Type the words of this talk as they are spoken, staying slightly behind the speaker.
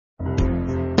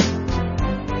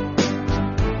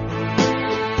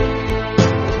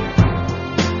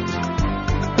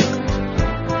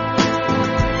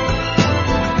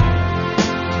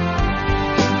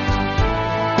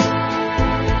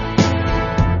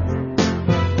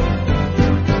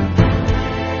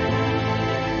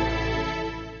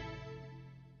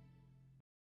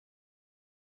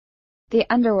The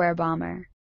Underwear Bomber,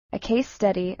 a Case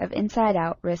Study of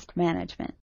Inside-Out Risk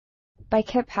Management, by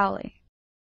Kip Hawley.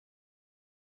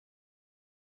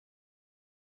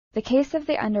 The case of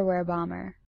the underwear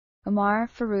bomber, Umar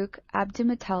Farouk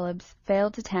Abdulmutallab's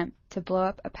failed attempt to blow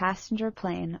up a passenger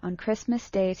plane on Christmas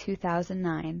Day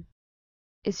 2009,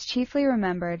 is chiefly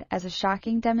remembered as a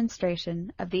shocking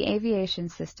demonstration of the aviation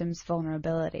system's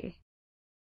vulnerability.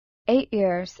 8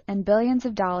 years and billions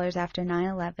of dollars after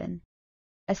 9/11,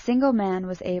 a single man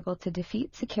was able to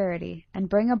defeat security and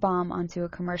bring a bomb onto a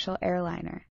commercial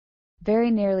airliner, very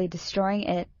nearly destroying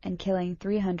it and killing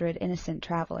 300 innocent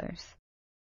travelers.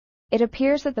 It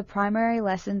appears that the primary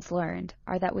lessons learned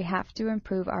are that we have to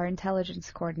improve our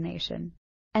intelligence coordination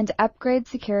and upgrade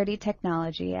security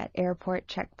technology at airport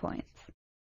checkpoints.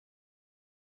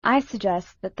 I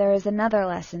suggest that there is another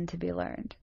lesson to be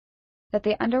learned, that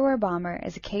the underwear bomber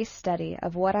is a case study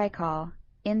of what I call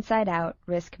inside-out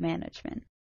risk management.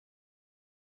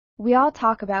 We all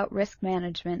talk about risk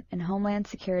management and homeland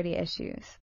security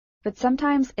issues, but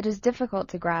sometimes it is difficult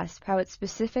to grasp how it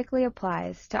specifically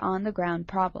applies to on-the-ground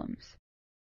problems.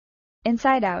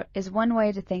 Inside Out is one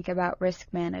way to think about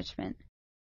risk management,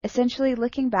 essentially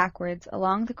looking backwards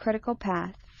along the critical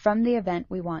path from the event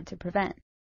we want to prevent.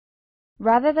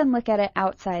 Rather than look at it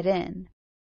outside in,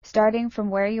 starting from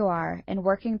where you are and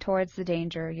working towards the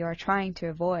danger you are trying to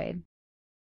avoid,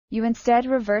 you instead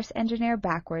reverse engineer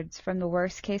backwards from the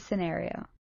worst-case scenario,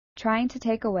 trying to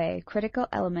take away critical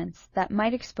elements that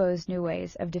might expose new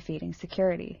ways of defeating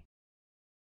security.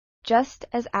 Just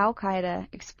as Al-Qaeda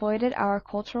exploited our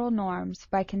cultural norms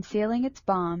by concealing its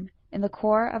bomb in the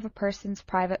core of a person's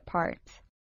private parts,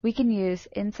 we can use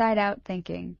inside-out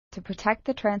thinking to protect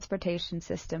the transportation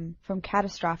system from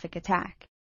catastrophic attack.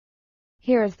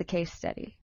 Here is the case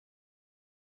study.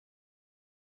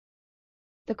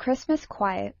 The Christmas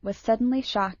quiet was suddenly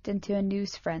shocked into a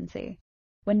news frenzy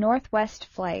when Northwest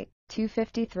Flight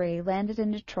 253 landed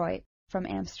in Detroit from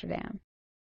Amsterdam.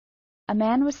 A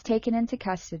man was taken into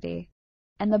custody,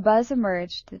 and the buzz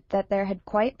emerged that there had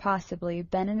quite possibly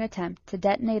been an attempt to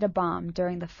detonate a bomb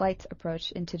during the flight's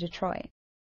approach into Detroit.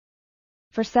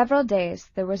 For several days,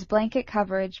 there was blanket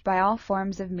coverage by all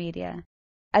forms of media,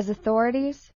 as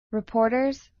authorities,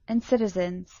 reporters, and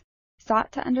citizens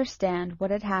sought to understand what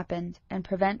had happened and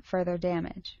prevent further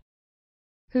damage.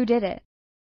 Who did it?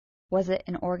 Was it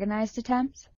an organized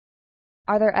attempt?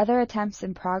 Are there other attempts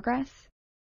in progress?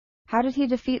 How did he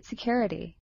defeat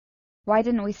security? Why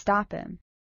didn't we stop him?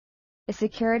 Is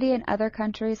security in other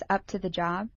countries up to the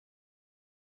job?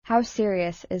 How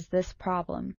serious is this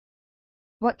problem?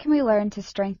 What can we learn to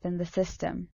strengthen the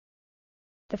system?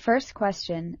 The first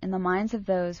question in the minds of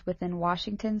those within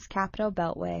Washington's Capitol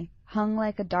Beltway hung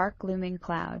like a dark looming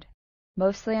cloud,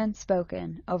 mostly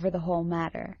unspoken, over the whole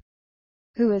matter.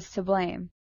 Who is to blame?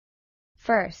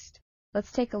 First,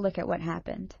 let's take a look at what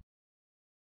happened.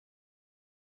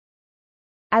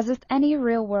 As with any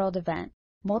real-world event,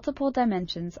 multiple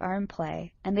dimensions are in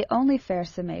play, and the only fair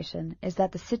summation is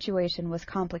that the situation was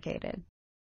complicated.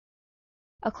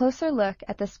 A closer look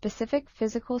at the specific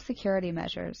physical security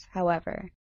measures, however,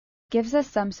 gives us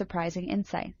some surprising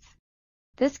insights.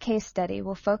 This case study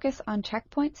will focus on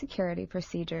checkpoint security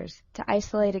procedures to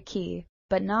isolate a key,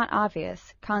 but not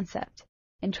obvious, concept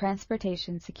in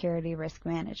transportation security risk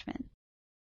management.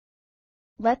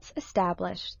 Let's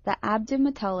establish that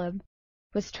Abdulmutallab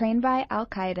was trained by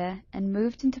Al-Qaeda and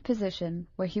moved into position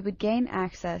where he would gain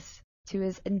access to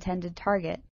his intended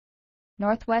target,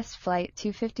 Northwest Flight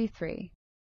 253,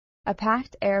 a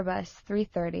packed Airbus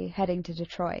 330 heading to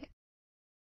Detroit.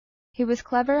 He was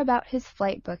clever about his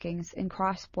flight bookings and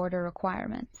cross-border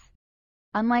requirements.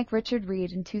 Unlike Richard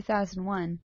Reed in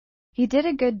 2001, he did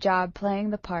a good job playing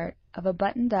the part of a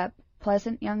buttoned-up,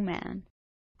 pleasant young man,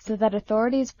 so that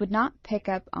authorities would not pick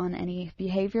up on any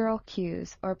behavioral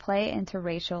cues or play into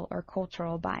racial or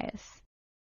cultural bias.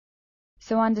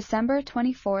 So on December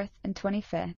 24th and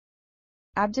 25th,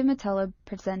 Abdulmutallab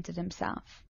presented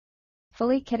himself,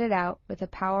 fully kitted out with a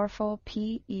powerful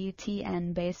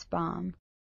PETN-based bomb,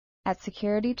 at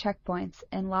security checkpoints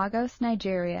in Lagos,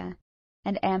 Nigeria,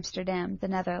 and Amsterdam, the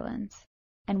Netherlands,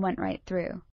 and went right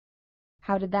through.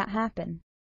 How did that happen?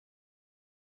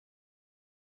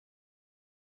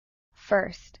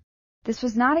 First, this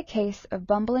was not a case of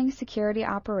bumbling security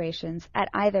operations at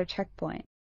either checkpoint.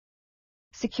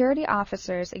 Security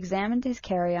officers examined his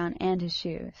carry-on and his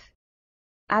shoes.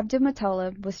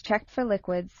 Abdulmutallab was checked for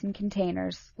liquids in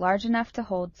containers large enough to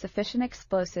hold sufficient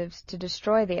explosives to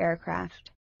destroy the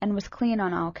aircraft, and was clean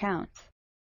on all counts.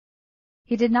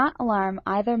 He did not alarm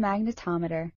either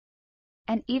magnetometer,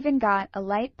 and even got a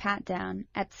light pat-down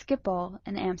at Schiphol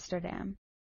in Amsterdam.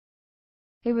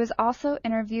 He was also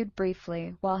interviewed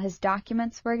briefly while his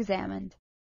documents were examined,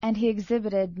 and he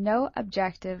exhibited no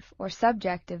objective or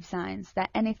subjective signs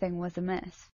that anything was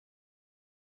amiss.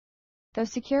 Though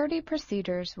security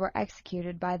procedures were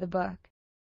executed by the book,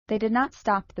 they did not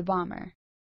stop the bomber.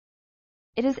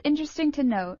 It is interesting to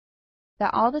note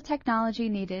that all the technology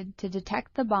needed to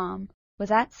detect the bomb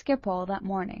was at Schiphol that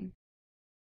morning.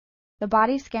 The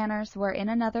body scanners were in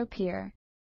another pier,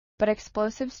 but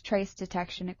explosives trace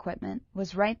detection equipment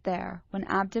was right there when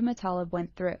Abdulmutallab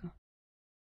went through.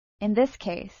 In this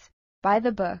case, by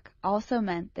the book also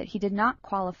meant that he did not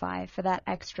qualify for that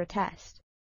extra test,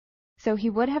 so he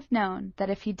would have known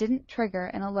that if he didn't trigger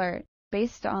an alert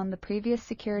based on the previous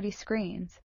security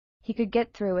screens, he could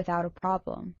get through without a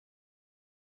problem.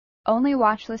 Only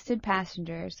watch-listed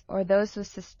passengers or those with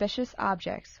suspicious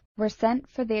objects were sent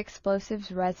for the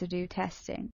explosives residue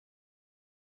testing.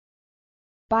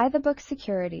 By-the-book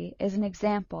security is an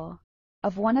example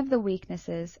of one of the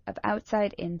weaknesses of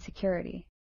outside-in security.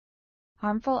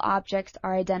 Harmful objects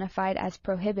are identified as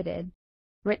prohibited,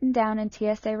 written down in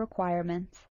TSA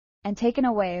requirements, and taken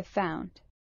away if found.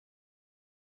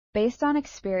 Based on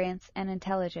experience and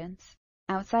intelligence,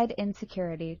 outside-in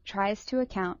security tries to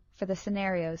account for the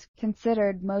scenarios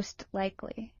considered most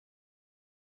likely.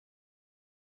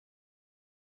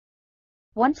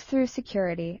 Once through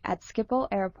security at Schiphol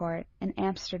Airport in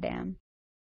Amsterdam,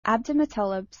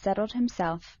 Abdulmutallab settled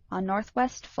himself on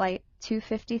Northwest Flight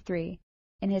 253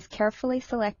 in his carefully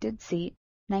selected seat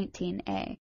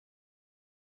 19A.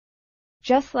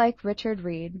 Just like Richard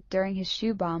Reed during his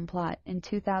shoe bomb plot in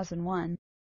 2001,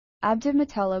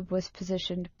 Abdulmutallab was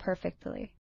positioned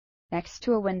perfectly, next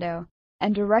to a window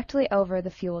and directly over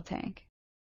the fuel tank.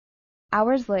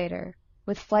 Hours later,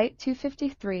 with Flight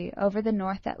 253 over the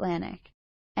North Atlantic,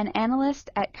 an analyst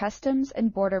at Customs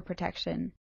and Border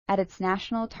Protection at its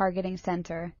National Targeting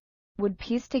Center would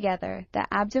piece together that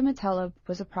Abdulmutallab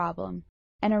was a problem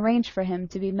and arrange for him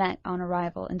to be met on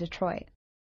arrival in Detroit.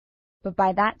 But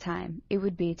by that time, it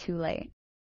would be too late.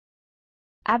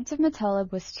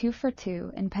 Abdulmutallab was 2 for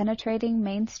 2 in penetrating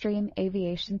mainstream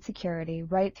aviation security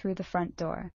right through the front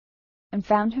door, and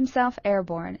found himself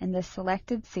airborne in this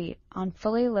selected seat on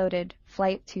fully loaded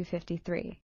Flight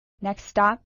 253. Next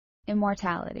stop,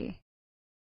 immortality.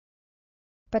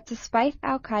 But despite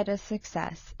al-Qaeda's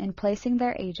success in placing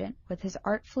their agent with his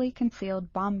artfully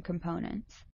concealed bomb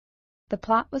components, the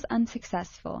plot was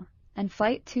unsuccessful, and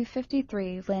Flight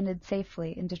 253 landed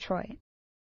safely in Detroit.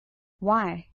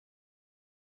 Why?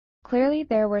 Clearly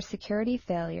there were security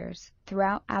failures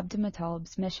throughout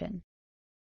Abdulmutallab's mission.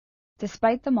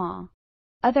 Despite them all,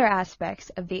 other aspects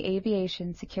of the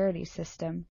aviation security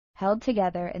system held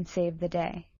together and saved the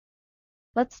day.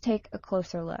 Let's take a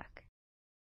closer look.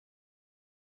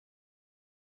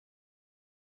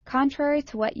 Contrary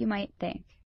to what you might think,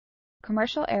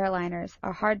 commercial airliners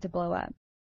are hard to blow up.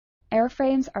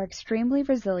 Airframes are extremely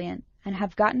resilient and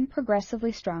have gotten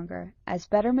progressively stronger as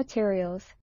better materials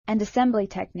and assembly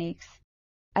techniques,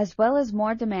 as well as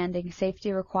more demanding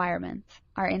safety requirements,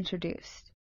 are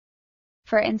introduced.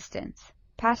 For instance,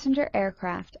 passenger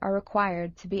aircraft are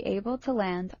required to be able to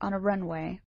land on a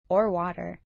runway or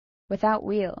water without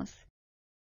wheels,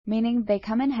 meaning they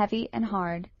come in heavy and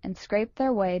hard and scrape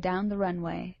their way down the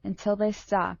runway until they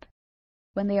stop,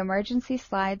 when the emergency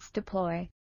slides deploy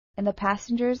and the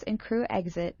passengers and crew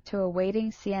exit to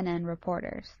awaiting CNN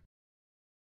reporters.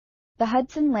 The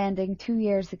Hudson landing 2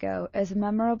 years ago is a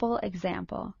memorable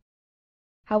example.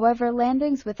 However,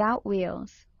 landings without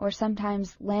wheels, or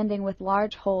sometimes landing with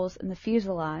large holes in the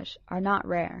fuselage, are not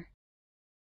rare.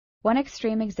 One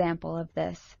extreme example of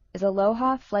this is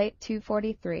Aloha Flight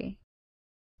 243,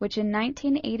 which in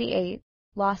 1988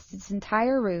 lost its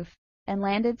entire roof and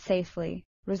landed safely,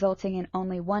 resulting in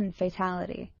only 1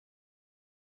 fatality.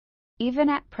 Even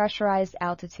at pressurized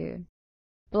altitude,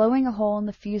 blowing a hole in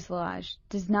the fuselage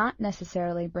does not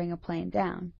necessarily bring a plane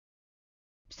down.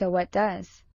 So what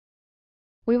does?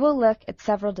 We will look at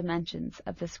several dimensions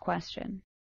of this question.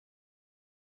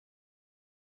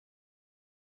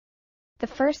 The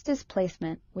first is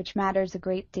placement, which matters a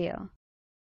great deal.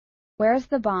 Where is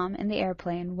the bomb in the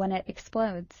airplane when it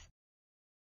explodes?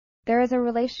 There is a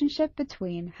relationship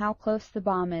between how close the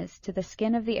bomb is to the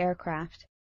skin of the aircraft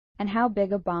and how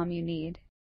big a bomb you need.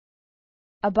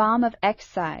 A bomb of X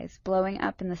size blowing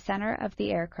up in the center of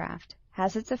the aircraft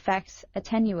has its effects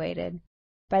attenuated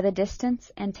by the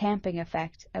distance and tamping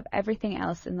effect of everything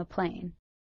else in the plane,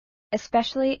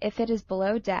 especially if it is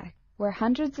below deck, where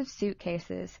hundreds of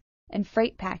suitcases and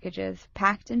freight packages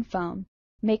packed in foam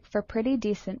make for pretty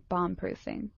decent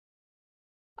bomb-proofing.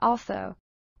 Also,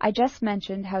 I just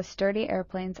mentioned how sturdy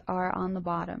airplanes are on the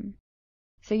bottom.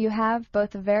 so you have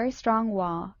both a very strong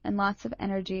wall and lots of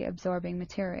energy-absorbing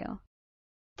material.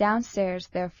 Downstairs,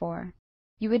 therefore,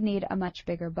 you would need a much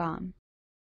bigger bomb.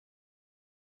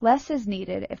 Less is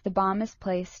needed if the bomb is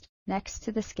placed next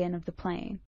to the skin of the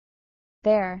plane.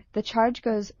 There, the charge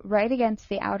goes right against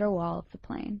the outer wall of the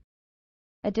plane.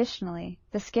 Additionally,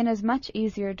 the skin is much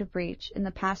easier to breach in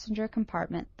the passenger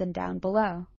compartment than down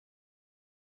below.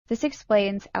 This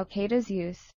explains Al-Qaeda's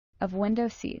use of window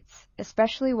seats,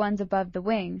 especially ones above the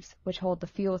wings which hold the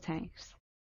fuel tanks.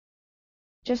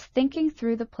 Just thinking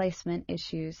through the placement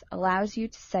issues allows you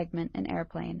to segment an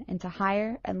airplane into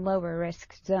higher and lower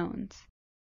risk zones.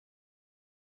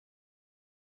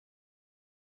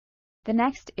 The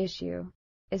next issue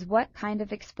is what kind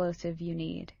of explosive you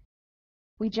need.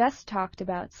 We just talked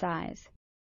about size,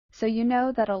 so you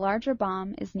know that a larger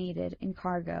bomb is needed in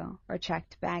cargo or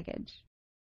checked baggage.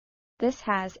 This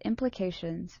has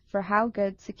implications for how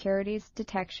good security's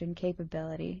detection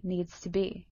capability needs to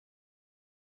be.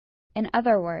 In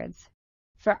other words,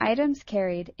 for items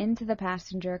carried into the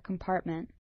passenger compartment,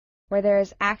 where there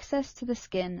is access to the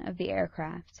skin of the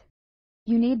aircraft,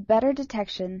 you need better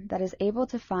detection that is able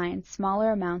to find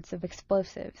smaller amounts of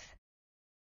explosives.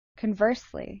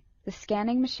 Conversely, the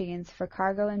scanning machines for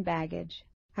cargo and baggage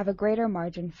have a greater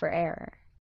margin for error.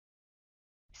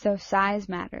 So size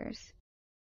matters.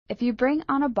 If you bring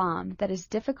on a bomb that is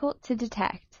difficult to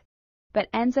detect, but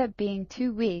ends up being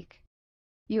too weak,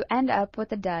 you end up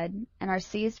with a dud and are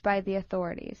seized by the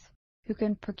authorities, who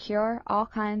can procure all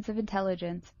kinds of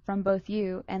intelligence from both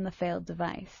you and the failed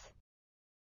device.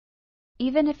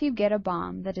 Even if you get a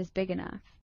bomb that is big enough,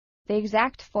 the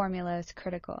exact formula is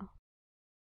critical.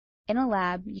 In a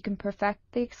lab, you can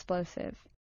perfect the explosive,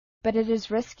 but it is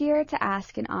riskier to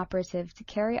ask an operative to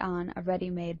carry on a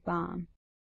ready-made bomb.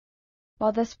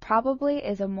 While this probably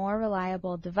is a more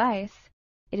reliable device,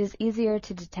 it is easier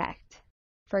to detect.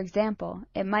 For example,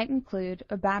 it might include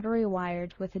a battery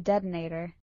wired with a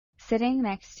detonator sitting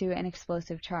next to an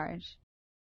explosive charge.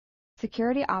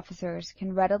 Security officers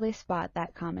can readily spot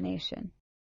that combination.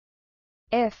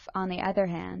 If, on the other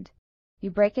hand,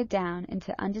 you break it down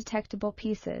into undetectable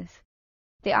pieces,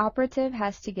 the operative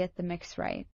has to get the mix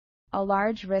right, a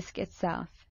large risk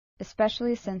itself,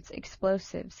 especially since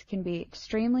explosives can be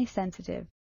extremely sensitive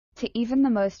to even the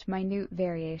most minute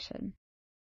variation.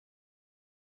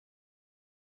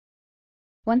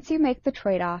 Once you make the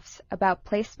trade-offs about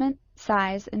placement,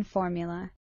 size, and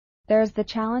formula, there is the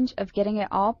challenge of getting it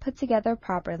all put together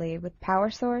properly with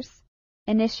power source,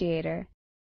 initiator,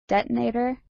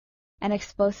 detonator, and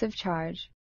explosive charge,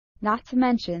 not to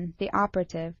mention the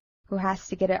operative who has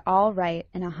to get it all right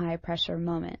in a high-pressure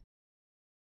moment.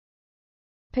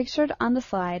 Pictured on the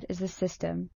slide is a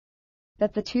system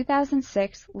that the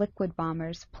 2006 liquid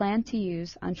bombers planned to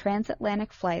use on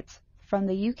transatlantic flights from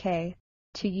the UK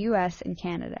to US and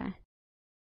Canada.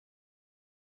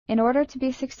 In order to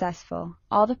be successful,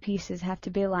 all the pieces have to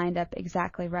be lined up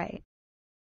exactly right.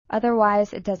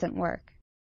 Otherwise, it doesn't work.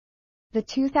 The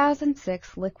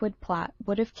 2006 liquid plot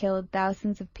would have killed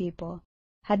thousands of people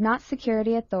had not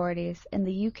security authorities in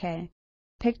the UK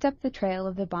picked up the trail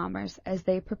of the bombers as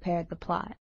they prepared the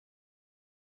plot.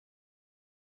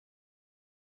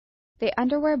 The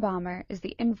underwear bomber is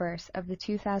the inverse of the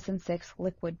 2006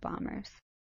 liquid bombers.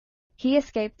 He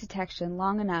escaped detection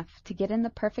long enough to get in the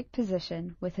perfect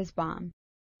position with his bomb,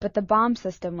 but the bomb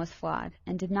system was flawed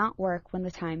and did not work when the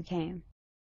time came.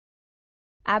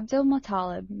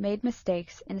 Abdulmutallab made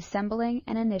mistakes in assembling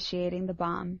and initiating the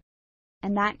bomb,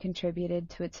 and that contributed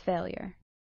to its failure.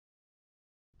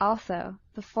 Also,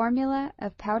 the formula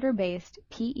of powder-based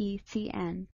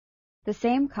PETN, the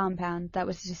same compound that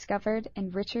was discovered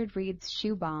in Richard Reed's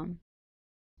shoe bomb,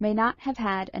 may not have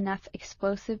had enough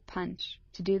explosive punch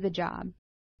to do the job,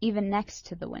 even next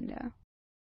to the window.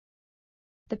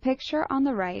 The picture on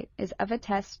the right is of a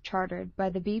test chartered by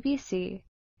the BBC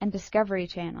and Discovery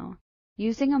Channel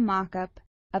using a mock-up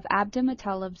of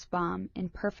Abdulmutallab's bomb in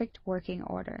perfect working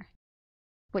order.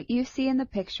 What you see in the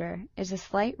picture is a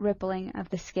slight rippling of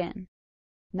the skin,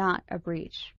 not a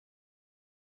breach.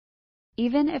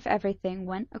 Even if everything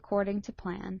went according to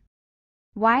plan,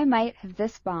 why might have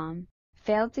this bomb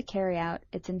failed to carry out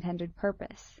its intended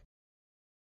purpose?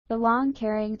 The long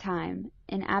carrying time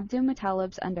in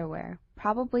Abdulmutallab's underwear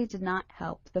probably did not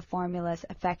help the formula's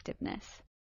effectiveness.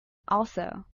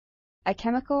 Also, a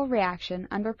chemical reaction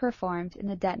underperformed in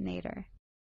the detonator,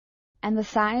 and the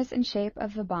size and shape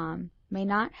of the bomb may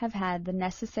not have had the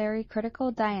necessary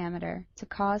critical diameter to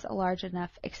cause a large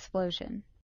enough explosion.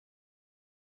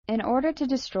 In order to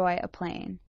destroy a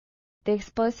plane, the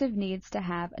explosive needs to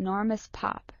have enormous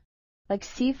pop, like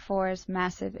C4's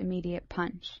massive immediate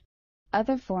punch.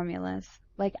 Other formulas,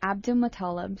 like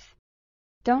Abdulmutallab's,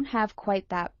 don't have quite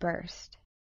that burst.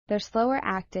 They're slower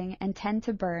acting and tend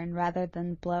to burn rather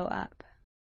than blow up.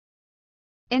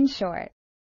 In short,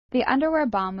 the underwear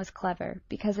bomb was clever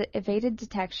because it evaded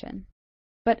detection,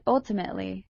 but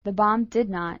ultimately, the bomb did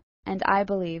not, and I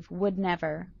believe would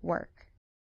never, work.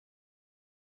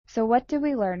 So what do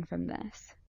we learn from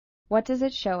this? What does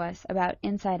it show us about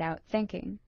inside-out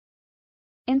thinking?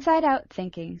 Inside-out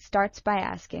thinking starts by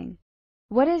asking,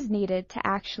 what is needed to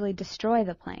actually destroy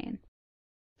the plane?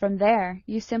 From there,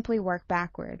 you simply work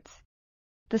backwards.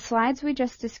 The slides we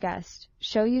just discussed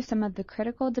show you some of the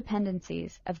critical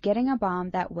dependencies of getting a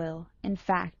bomb that will, in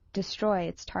fact, destroy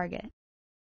its target.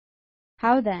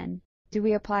 How then do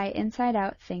we apply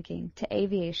inside-out thinking to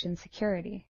aviation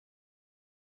security?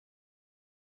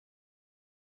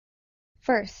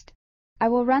 First, I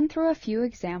will run through a few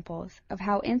examples of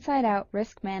how inside-out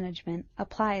risk management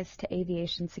applies to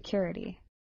aviation security.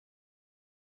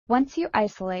 Once you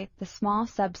isolate the small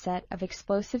subset of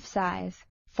explosive size,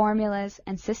 formulas,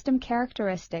 and system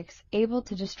characteristics able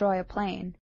to destroy a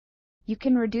plane, you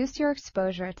can reduce your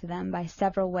exposure to them by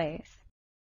several ways.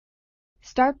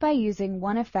 Start by using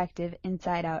one effective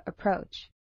inside-out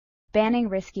approach, banning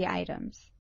risky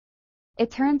items. It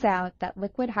turns out that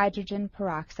liquid hydrogen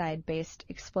peroxide-based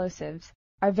explosives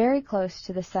are very close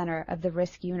to the center of the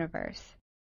risk universe.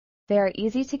 They are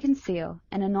easy to conceal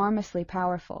and enormously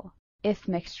powerful, if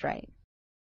mixed right.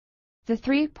 The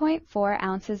 3.4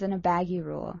 ounces in a baggie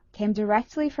rule came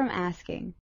directly from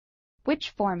asking, which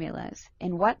formulas,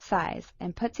 in what size,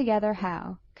 and put together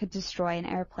how, could destroy an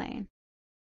airplane?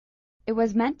 It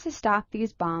was meant to stop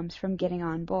these bombs from getting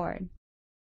on board.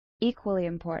 Equally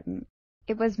important,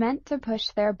 it was meant to push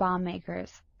their bomb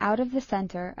makers out of the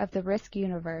center of the risk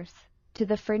universe to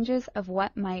the fringes of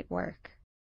what might work.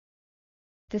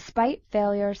 Despite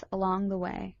failures along the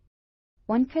way,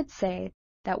 one could say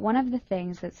that one of the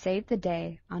things that saved the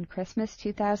day on Christmas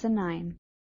 2009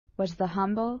 was the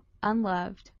humble,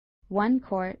 unloved,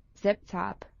 one-quart,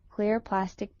 zip-top, clear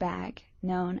plastic bag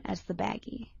known as the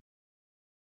baggie.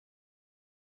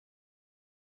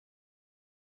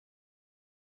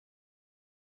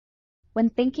 When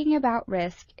thinking about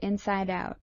risk inside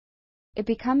out, it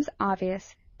becomes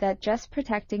obvious that just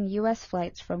protecting U.S.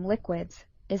 flights from liquids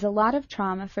is a lot of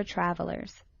trauma for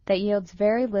travelers that yields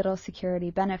very little security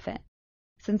benefit,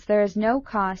 since there is no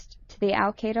cost to the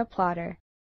Al-Qaeda plotter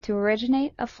to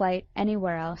originate a flight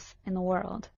anywhere else in the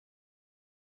world.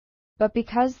 But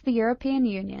because the European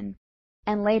Union,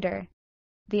 and later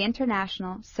the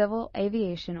International Civil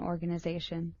Aviation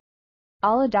Organization,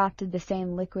 all adopted the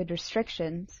same liquid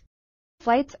restrictions,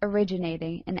 flights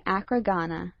originating in Accra,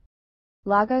 Ghana,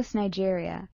 Lagos,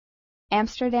 Nigeria,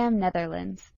 Amsterdam,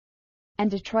 Netherlands, and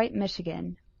Detroit,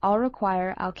 Michigan all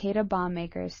require Al-Qaeda bomb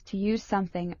makers to use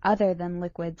something other than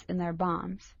liquids in their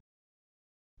bombs.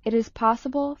 It is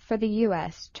possible for the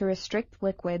U.S. to restrict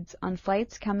liquids on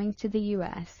flights coming to the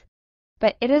U.S.,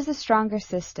 but it is a stronger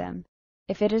system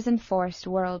if it is enforced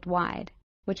worldwide,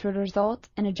 which would result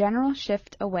in a general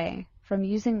shift away from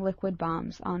using liquid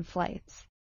bombs on flights.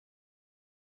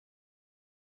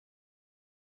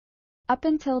 Up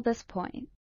until this point,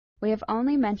 we have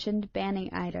only mentioned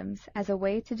banning items as a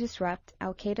way to disrupt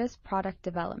Al-Qaeda's product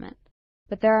development,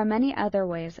 but there are many other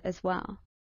ways as well.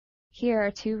 Here are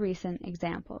two recent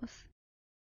examples.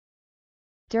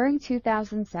 During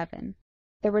 2007,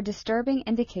 there were disturbing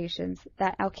indications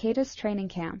that Al-Qaeda's training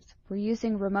camps were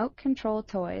using remote-control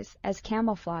toys as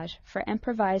camouflage for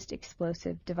improvised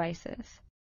explosive devices.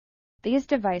 These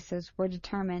devices were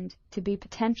determined to be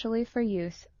potentially for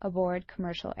use aboard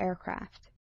commercial aircraft.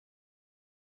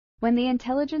 When the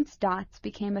intelligence dots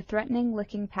became a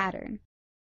threatening-looking pattern,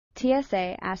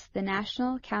 TSA asked the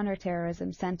National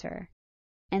Counterterrorism Center,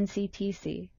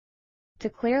 NCTC, to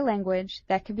clear language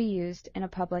that could be used in a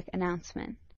public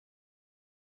announcement.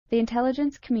 The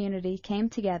intelligence community came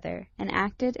together and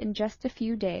acted in just a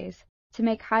few days to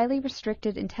make highly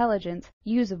restricted intelligence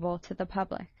usable to the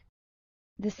public.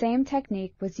 The same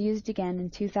technique was used again in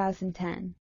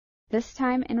 2010, this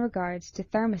time in regards to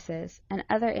thermoses and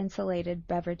other insulated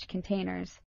beverage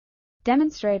containers,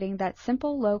 demonstrating that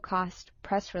simple low-cost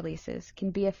press releases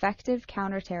can be effective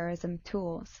counterterrorism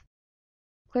tools.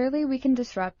 Clearly, we can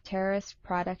disrupt terrorist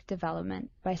product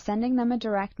development by sending them a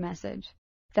direct message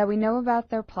that we know about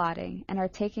their plotting and are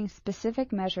taking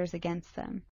specific measures against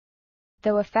them.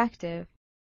 Though effective,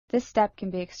 this step can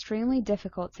be extremely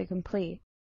difficult to complete,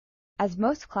 as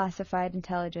most classified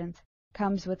intelligence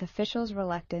comes with officials'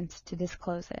 reluctance to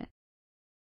disclose it.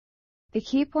 The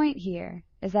key point here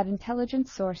is that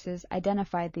intelligence sources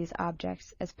identified these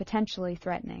objects as potentially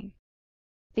threatening.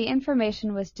 The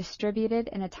information was distributed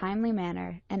in a timely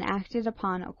manner and acted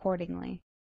upon accordingly,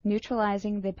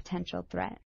 neutralizing the potential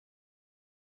threat.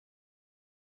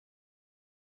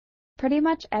 Pretty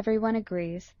much everyone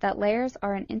agrees that layers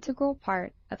are an integral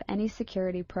part of any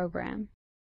security program.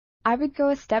 I would go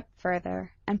a step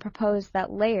further and propose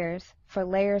that layers, for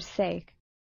layers' sake,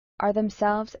 are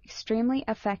themselves extremely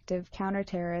effective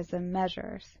counterterrorism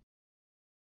measures.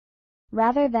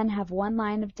 Rather than have one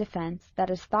line of defense that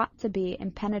is thought to be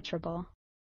impenetrable,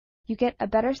 you get a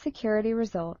better security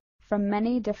result from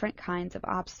many different kinds of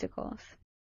obstacles.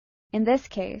 In this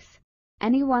case,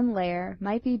 any one layer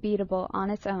might be beatable on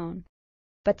its own,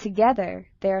 but together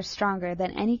they are stronger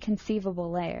than any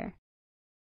conceivable layer.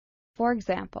 For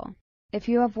example, if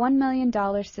you have $1 million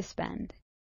to spend,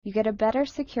 you get a better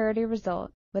security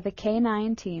result with a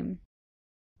K-9 team,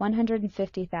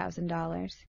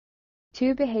 $150,000,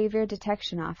 2 behavior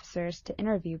detection officers to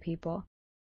interview people,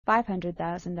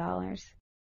 $500,000,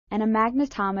 and a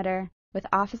magnetometer with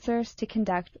officers to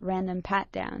conduct random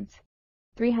pat-downs,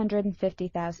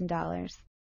 $350,000,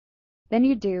 than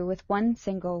you do with one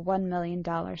single $1 million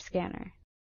scanner.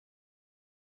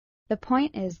 The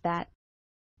point is that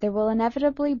there will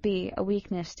inevitably be a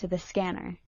weakness to the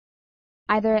scanner.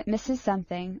 Either it misses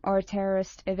something or a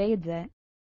terrorist evades it,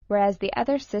 whereas the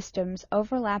other system's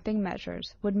overlapping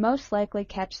measures would most likely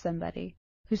catch somebody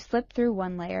who slipped through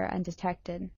one layer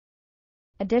undetected.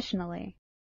 Additionally,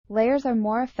 layers are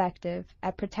more effective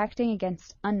at protecting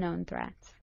against unknown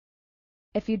threats.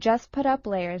 If you just put up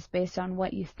layers based on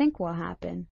what you think will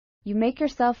happen, you make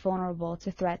yourself vulnerable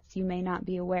to threats you may not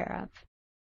be aware of.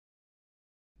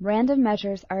 Random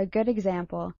measures are a good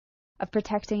example of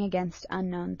protecting against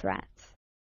unknown threats.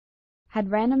 Had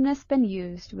randomness been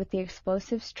used with the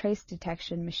explosives trace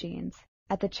detection machines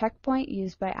at the checkpoint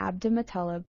used by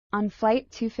Abdulmutallab on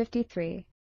Flight 253,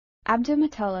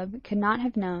 Abdulmutallab could not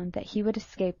have known that he would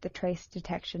escape the trace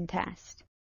detection test.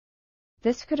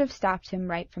 This could have stopped him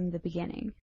right from the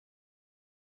beginning.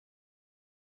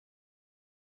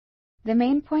 The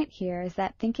main point here is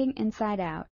that thinking inside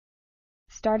out,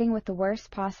 starting with the worst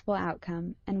possible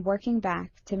outcome and working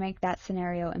back to make that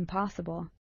scenario impossible,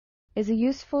 is a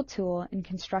useful tool in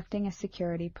constructing a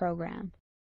security program.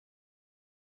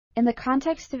 In the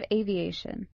context of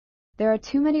aviation, there are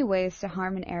too many ways to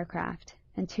harm an aircraft,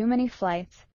 and too many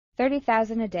flights,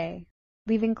 30,000 a day,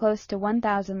 leaving close to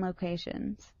 1,000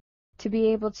 locations, to be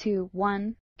able to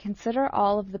 1. Consider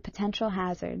all of the potential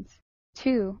hazards,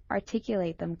 2.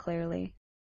 Articulate them clearly,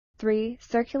 3.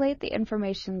 Circulate the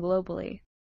information globally,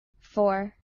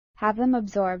 4. Have them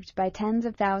absorbed by tens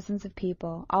of thousands of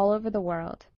people all over the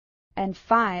world, and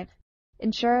 5.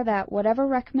 Ensure that whatever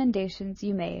recommendations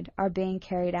you made are being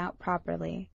carried out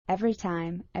properly, every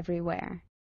time, everywhere.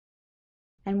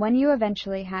 And when you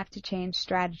eventually have to change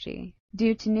strategy,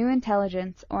 due to new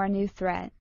intelligence or a new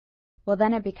threat, well,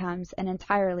 then it becomes an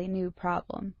entirely new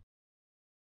problem.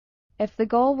 If the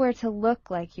goal were to look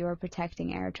like you are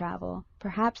protecting air travel,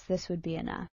 perhaps this would be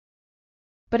enough.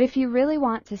 But if you really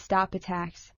want to stop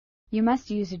attacks, you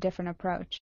must use a different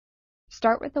approach.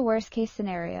 Start with the worst-case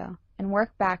scenario and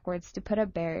work backwards to put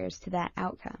up barriers to that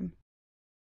outcome.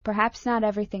 Perhaps not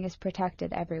everything is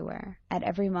protected everywhere, at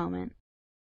every moment,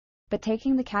 but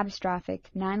taking the catastrophic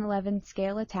 9/11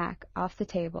 scale attack off the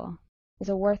table is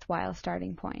a worthwhile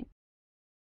starting point.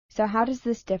 So how does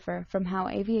this differ from how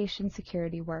aviation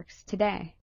security works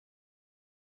today?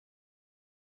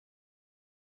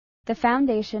 The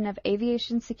foundation of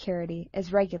aviation security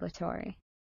is regulatory.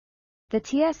 The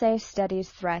TSA studies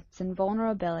threats and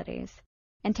vulnerabilities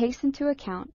and takes into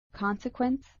account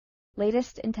consequence,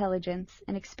 latest intelligence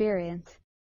and experience,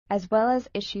 as well as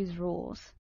issues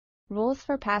rules. Rules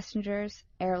for passengers,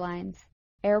 airlines,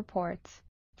 airports,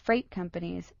 freight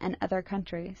companies, and other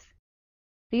countries.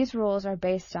 These rules are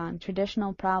based on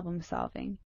traditional problem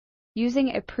solving,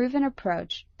 using a proven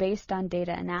approach based on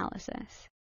data analysis.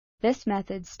 This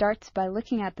method starts by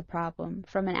looking at the problem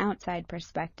from an outside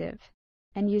perspective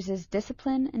and uses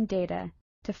discipline and data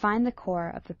to find the core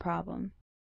of the problem.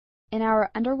 In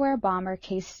our underwear bomber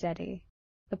case study,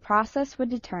 the process would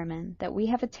determine that we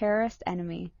have a terrorist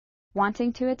enemy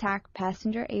wanting to attack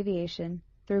passenger aviation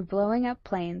through blowing up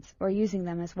planes or using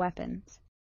them as weapons.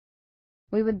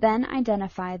 We would then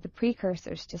identify the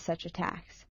precursors to such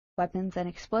attacks, weapons and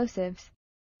explosives,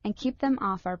 and keep them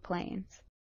off our planes.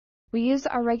 We use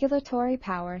our regulatory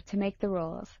power to make the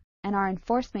rules, and our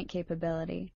enforcement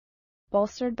capability,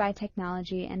 bolstered by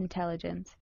technology and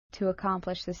intelligence, to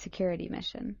accomplish the security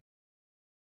mission.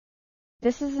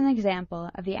 This is an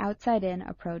example of the outside-in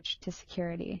approach to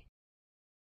security.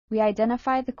 We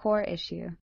identify the core issue,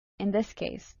 in this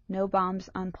case, no bombs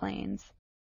on planes.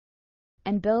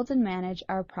 and build and manage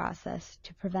our process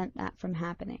to prevent that from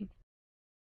happening.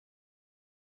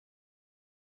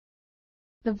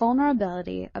 The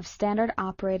vulnerability of Standard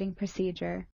Operating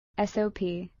Procedure, SOP,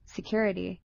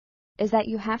 security is that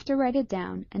you have to write it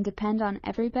down and depend on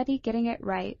everybody getting it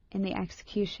right in the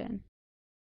execution.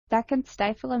 That can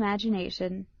stifle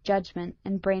imagination, judgment,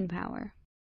 and brainpower.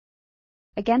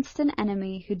 Against an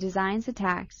enemy who designs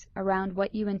attacks around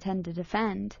what you intend to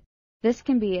defend, this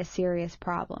can be a serious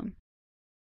problem.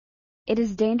 It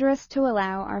is dangerous to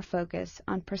allow our focus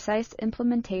on precise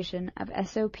implementation of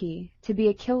SOP to be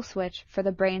a kill switch for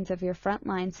the brains of your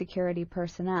frontline security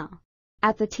personnel,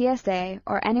 at the TSA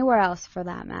or anywhere else for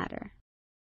that matter.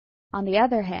 On the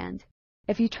other hand,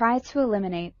 if you try to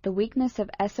eliminate the weakness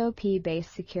of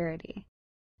SOP-based security,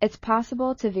 it's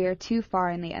possible to veer too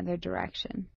far in the other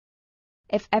direction.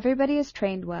 If everybody is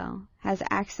trained well, has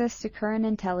access to current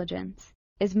intelligence,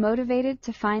 is motivated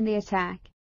to find the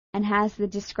attack, and has the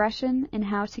discretion in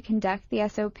how to conduct the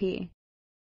SOP,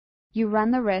 you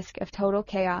run the risk of total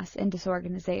chaos and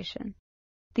disorganization.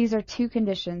 These are two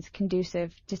conditions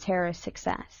conducive to terrorist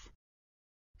success.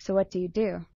 So what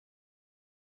do?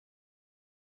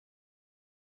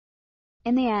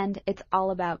 In the end, it's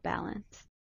all about balance.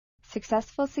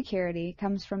 Successful security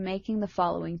comes from making the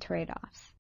following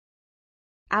trade-offs.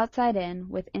 Outside-in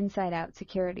with inside-out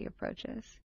security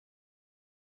approaches.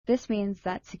 This means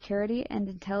that security and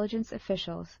intelligence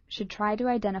officials should try to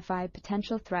identify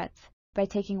potential threats by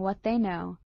taking what they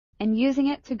know and using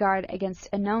it to guard against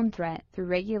a known threat through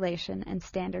regulation and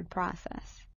standard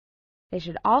process. They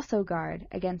should also guard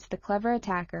against the clever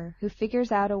attacker who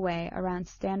figures out a way around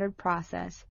standard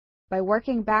process by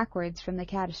working backwards from the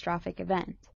catastrophic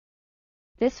event.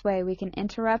 This way we can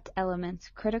interrupt elements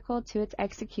critical to its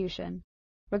execution,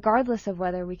 regardless of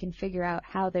whether we can figure out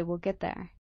how they will get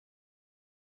there.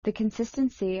 The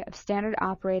consistency of standard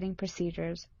operating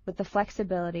procedures with the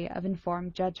flexibility of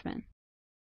informed judgment.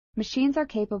 Machines are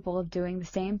capable of doing the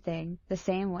same thing the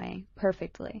same way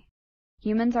perfectly.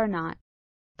 Humans are not,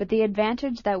 but the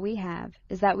advantage that we have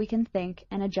is that we can think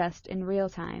and adjust in real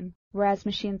time, whereas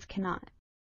machines cannot.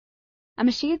 A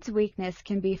machine's weakness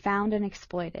can be found and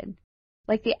exploited,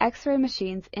 like the X-ray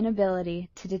machine's inability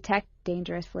to detect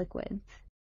dangerous liquids.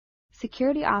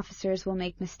 Security officers will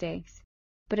make mistakes,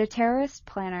 but a terrorist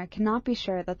planner cannot be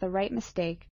sure that the right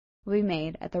mistake will be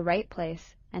made at the right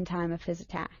place and time of his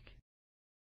attack.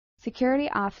 Security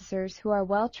officers who are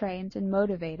well trained and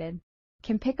motivated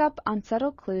can pick up on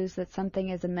subtle clues that something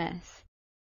is amiss.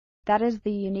 That is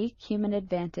the unique human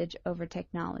advantage over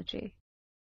technology.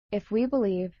 If we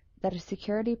believe that a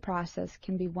security process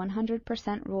can be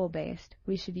 100% rule-based,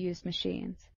 we should use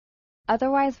machines.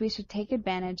 Otherwise, we should take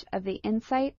advantage of the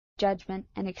insight, judgment,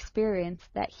 and experience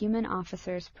that human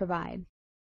officers provide.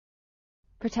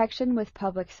 Protection with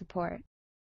public support.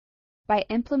 By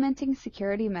implementing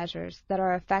security measures that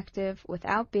are effective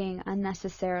without being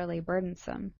unnecessarily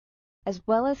burdensome, as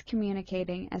well as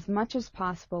communicating as much as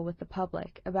possible with the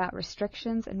public about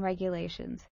restrictions and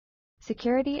regulations,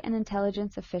 security and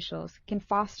intelligence officials can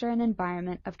foster an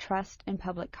environment of trust and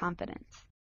public confidence.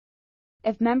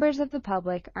 If members of the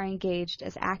public are engaged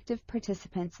as active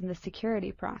participants in the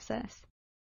security process,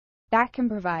 that can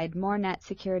provide more net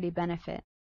security benefit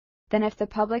than if the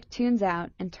public tunes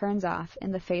out and turns off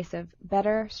in the face of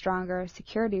better, stronger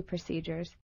security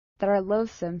procedures that are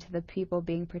loathsome to the people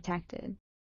being protected.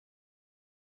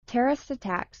 Terrorist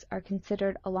attacks are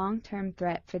considered a long-term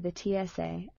threat for the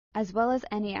TSA as well as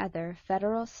any other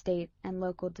federal, state, and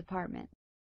local department.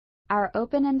 Our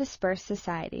open and dispersed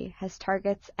society has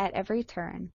targets at every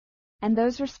turn, and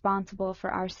those responsible for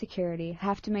our security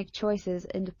have to make choices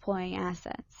in deploying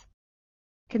assets.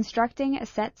 Constructing a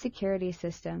set security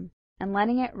system and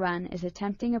letting it run is a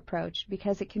tempting approach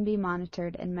because it can be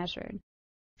monitored and measured.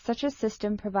 Such a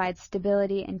system provides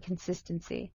stability and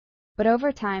consistency, but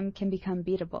over time can become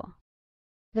beatable.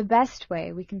 The best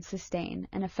way we can sustain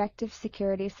an effective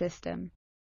security system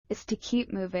is to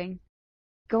keep moving,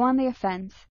 go on the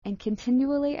offense, and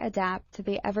continually adapt to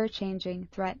the ever-changing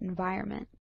threat environment.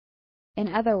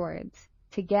 In other words,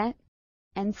 to get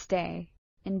and stay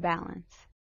in balance.